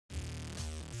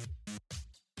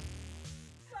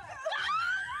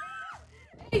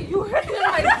You heard me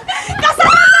like,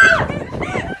 Cassandra!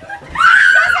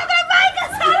 Cassandra, vai,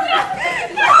 Cassandra!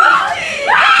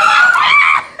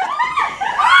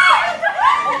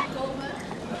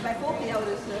 Vai correr,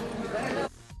 Alessandra.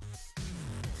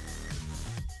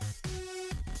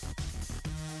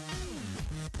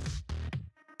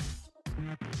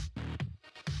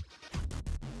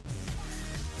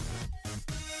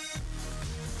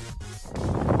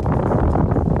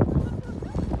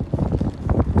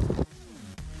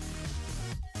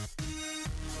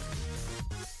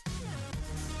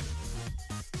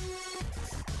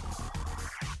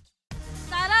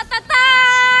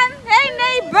 Hey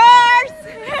neighbors!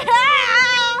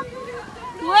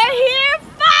 We're here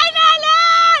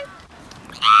finally!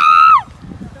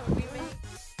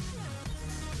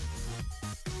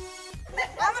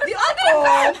 The other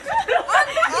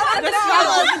The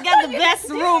struggle to get the best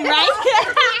room, right?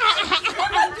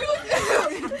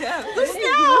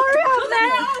 No, hurry up,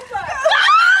 man!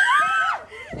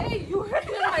 Hey, you heard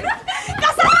me like,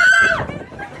 Cassandra!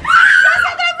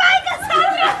 Cassandra, vai,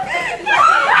 Cassandra!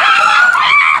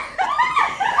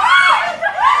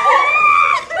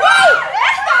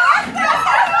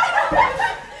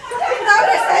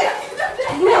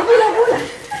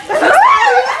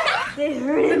 They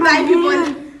hurt my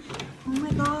hand. Oh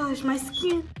my gosh, my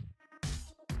skin.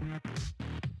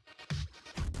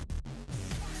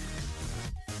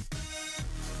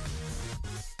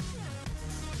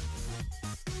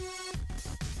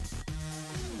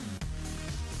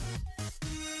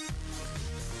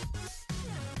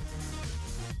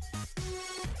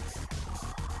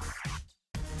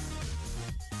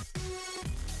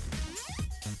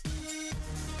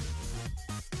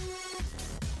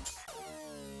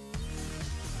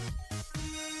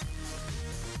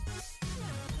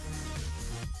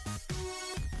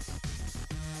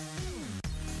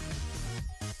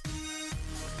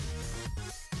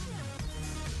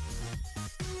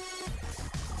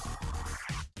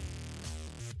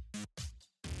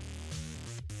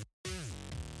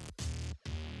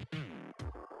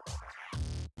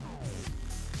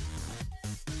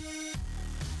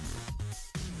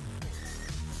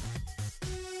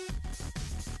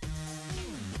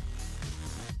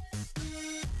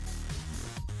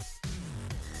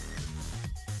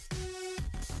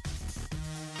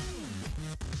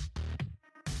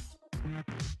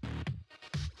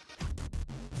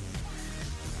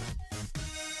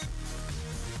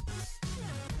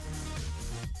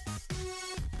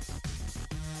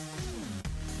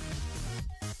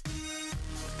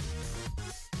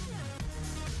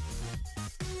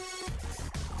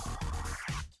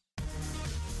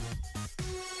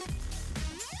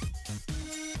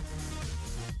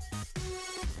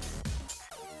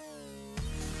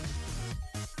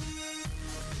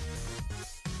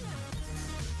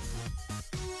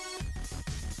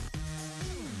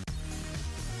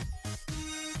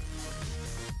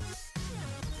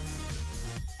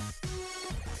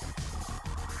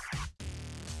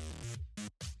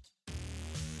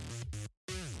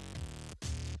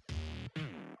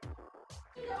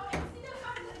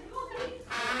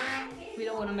 We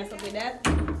don't want to mess up with that.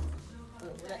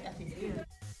 That is here.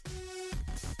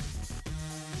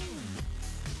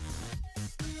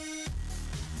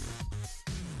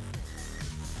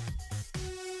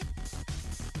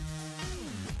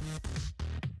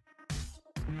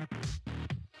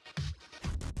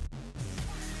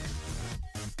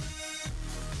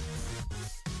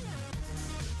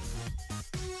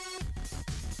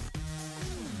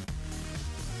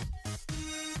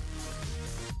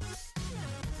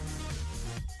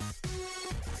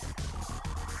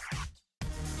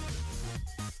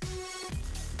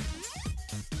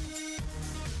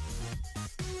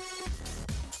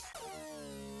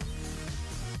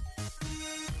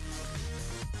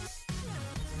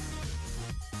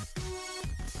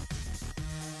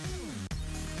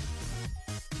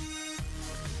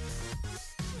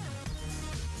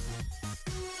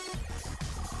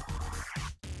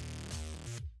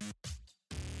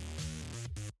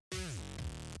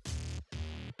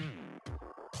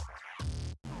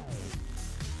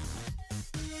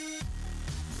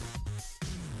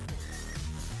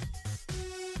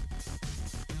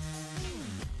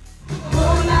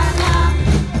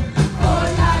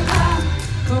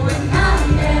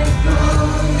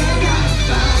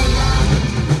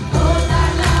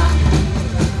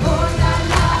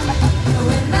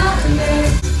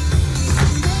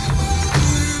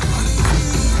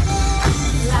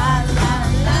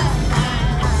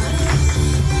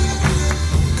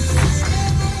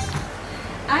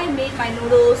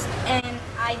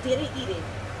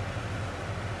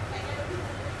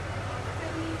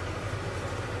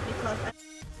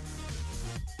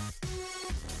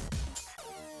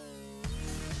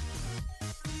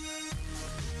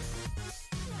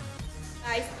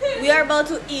 We are about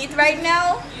to eat right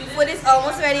now. Food is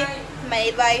almost ready.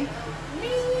 Made by me,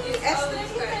 Esther.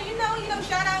 You know,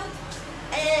 shout out.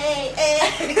 Hey, hey.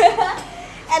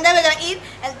 And then we're gonna eat,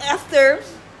 and after.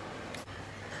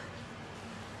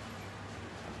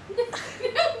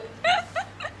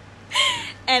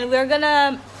 And we're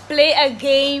gonna play a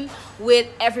game with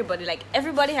everybody. Like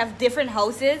everybody have different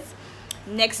houses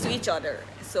next to each other.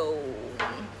 So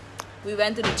we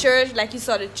went to the church, like you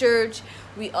saw the church.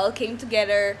 We all came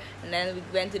together, and then we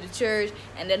went to the church,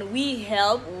 and then we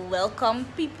helped welcome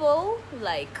people.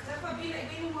 Like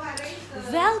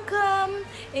welcome.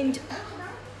 And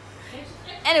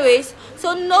anyways,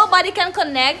 so nobody can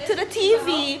connect to the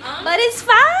TV, but it's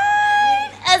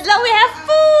fine as long we have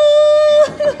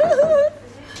food.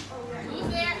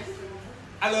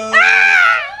 Hello.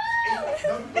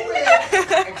 Don't do it.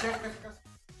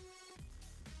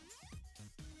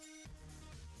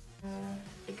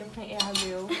 Ik heb geen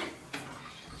EHBO.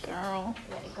 Girl.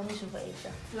 Ja, ik kan niet zoveel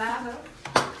eten. Lager.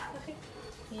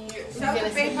 Hier.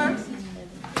 Zoutpeper.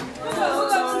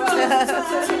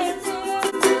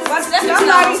 Wat zeg je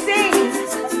nou?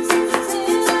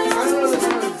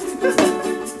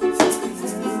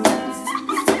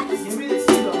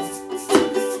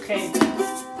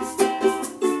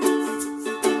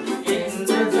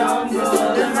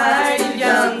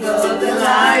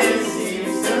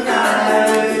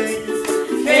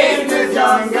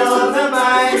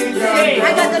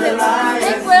 I got the lion.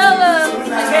 Ik wil hem.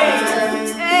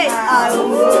 Hey.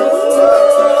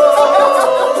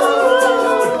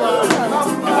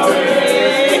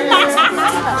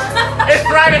 It's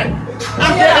Friday.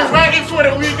 I'm getting ready for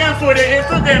the weekend for the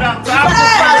Instagram. I'm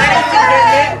ready to get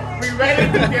lit. We ready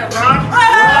to get rocked.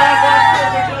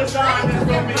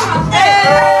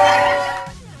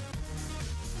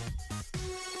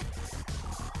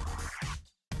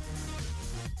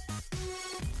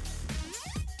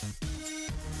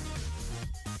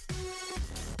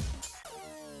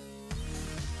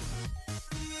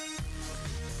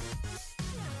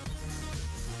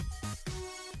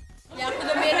 Ja,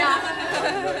 goedemiddag.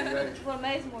 Voor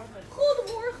mij is morgen.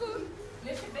 Goedemorgen.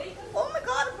 Oh my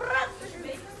god,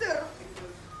 brandster.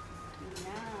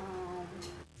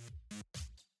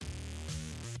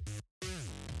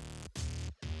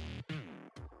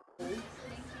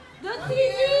 The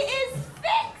TV is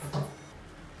fixed.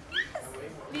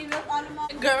 Wie wil allemaal?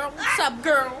 Girl, what's up,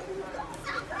 girl?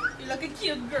 You look a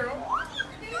cute girl.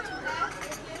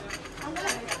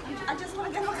 I just want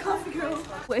to get my coffee, girl.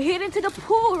 We're heading to the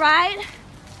pool, right?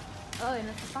 Oh, and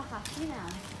it's a now.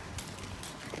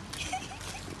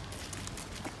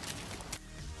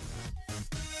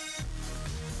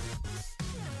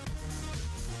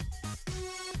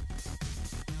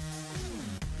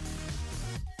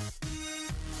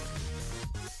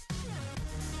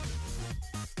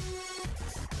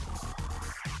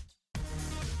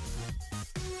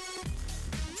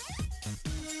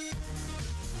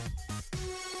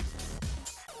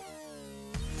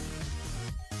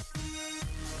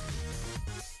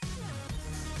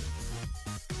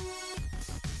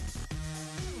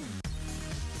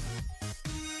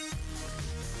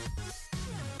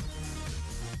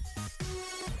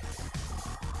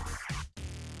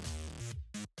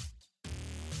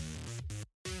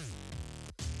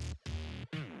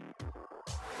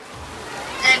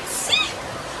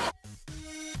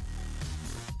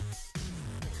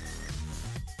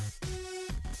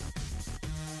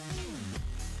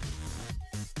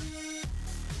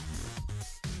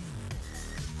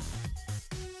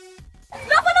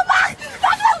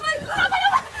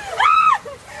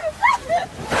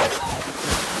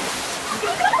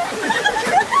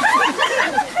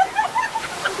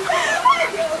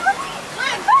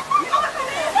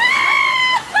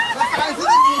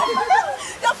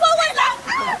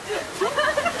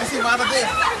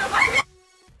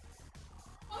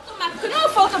 Kunnen we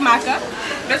een foto maken?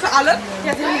 Met z'n allen?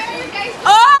 Ja,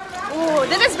 Oh,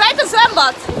 dit is buiten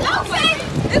zwembad.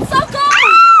 It's so cold.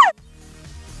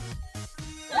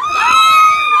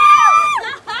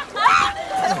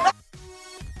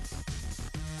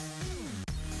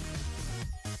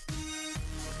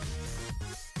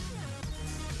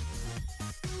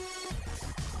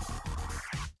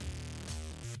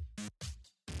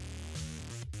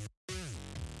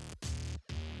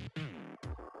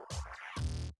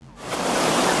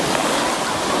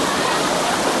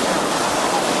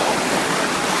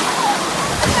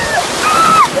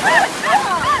 Ah!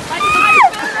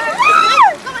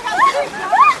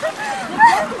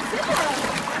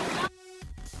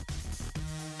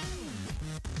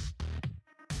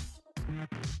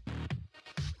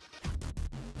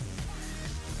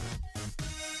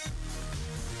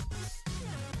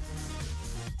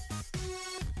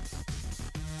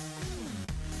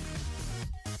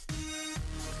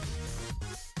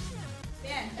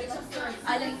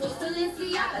 I like those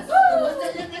Balenciagas, the ones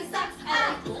that look like socks. I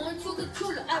like going to the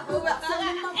Tula. I grew up on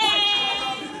my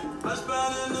I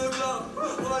spent in the club,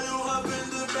 while you hop in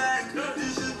the back.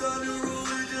 This is the new rule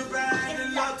in Japan,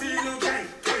 el Latino gang.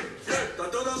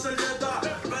 Está todo servieta,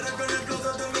 pero con el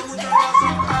closet tengo mucha raza.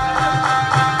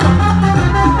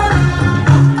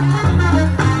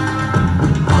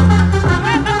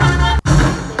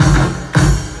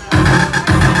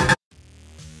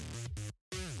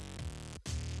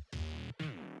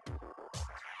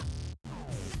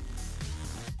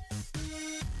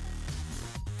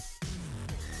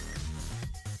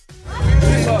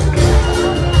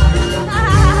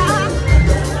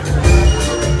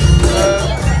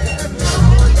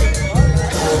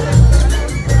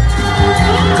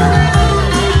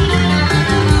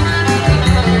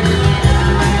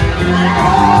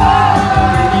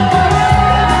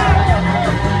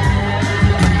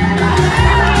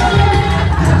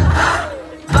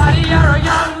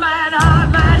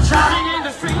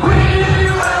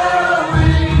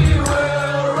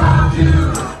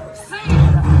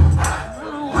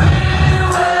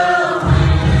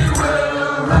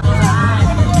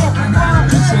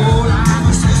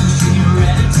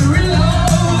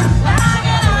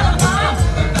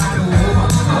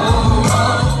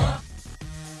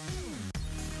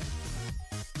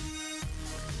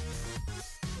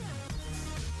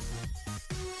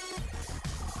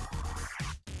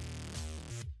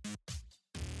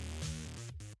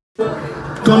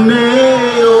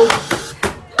 Torneo.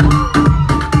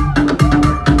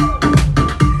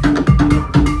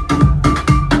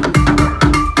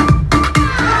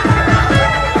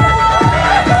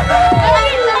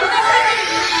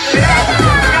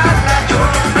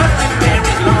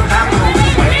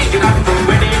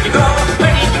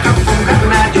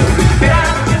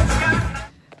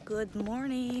 Good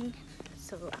morning.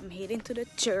 So I'm heading to the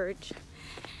church,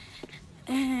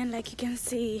 and like you can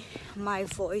see, my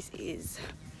voice is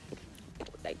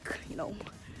like, you know,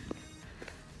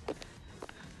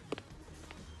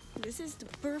 this is the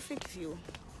perfect view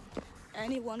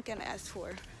anyone can ask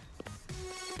for.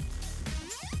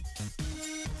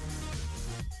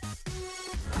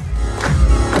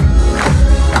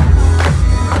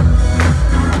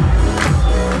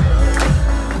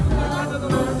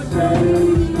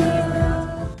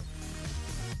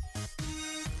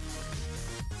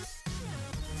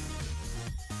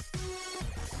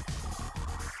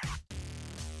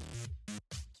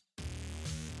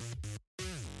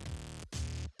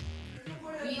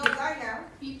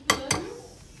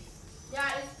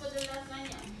 Yeah, it's for the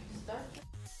lasagna.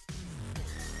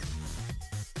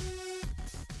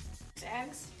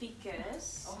 Eggs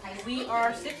because we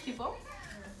are 6 people.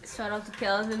 Shout out to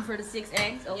Kelvin for the 6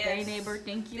 eggs. Okay, Yes. neighbor,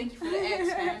 thank you. Thank you for the eggs,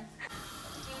 man.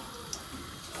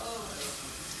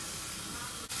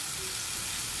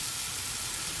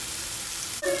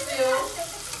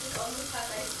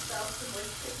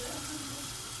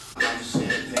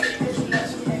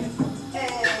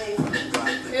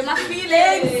 Hey, my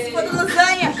feelings for the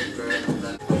lasagna.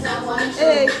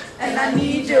 Hey, and I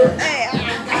need you. Hey,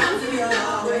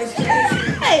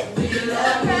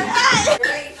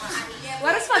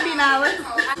 what is Fabina?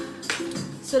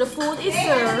 So the food is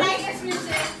served.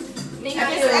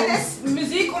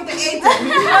 Muziek om te eten.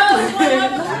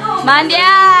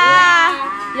 Mandia,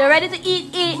 you're ready to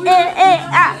eat? Mooi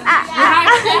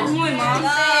man.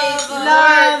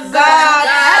 Love, God,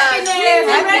 happiness,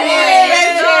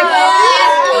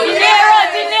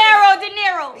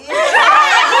 dinero.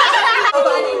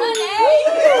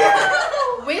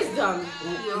 Wisdom.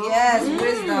 Yes,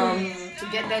 wisdom. To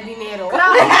get that dinero.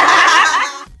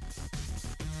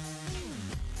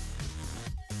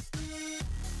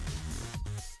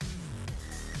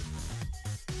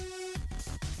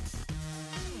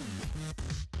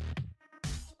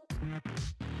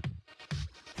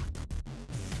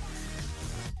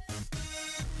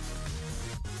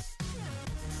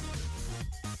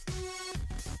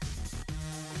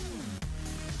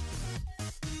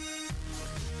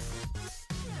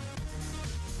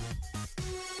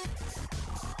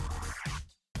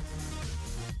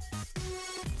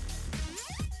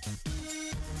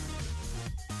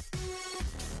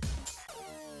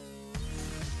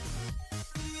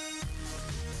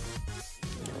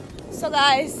 So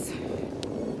guys,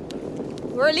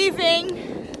 we're leaving.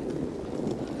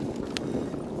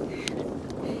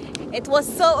 It was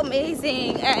so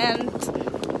amazing, and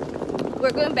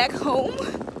we're going back home.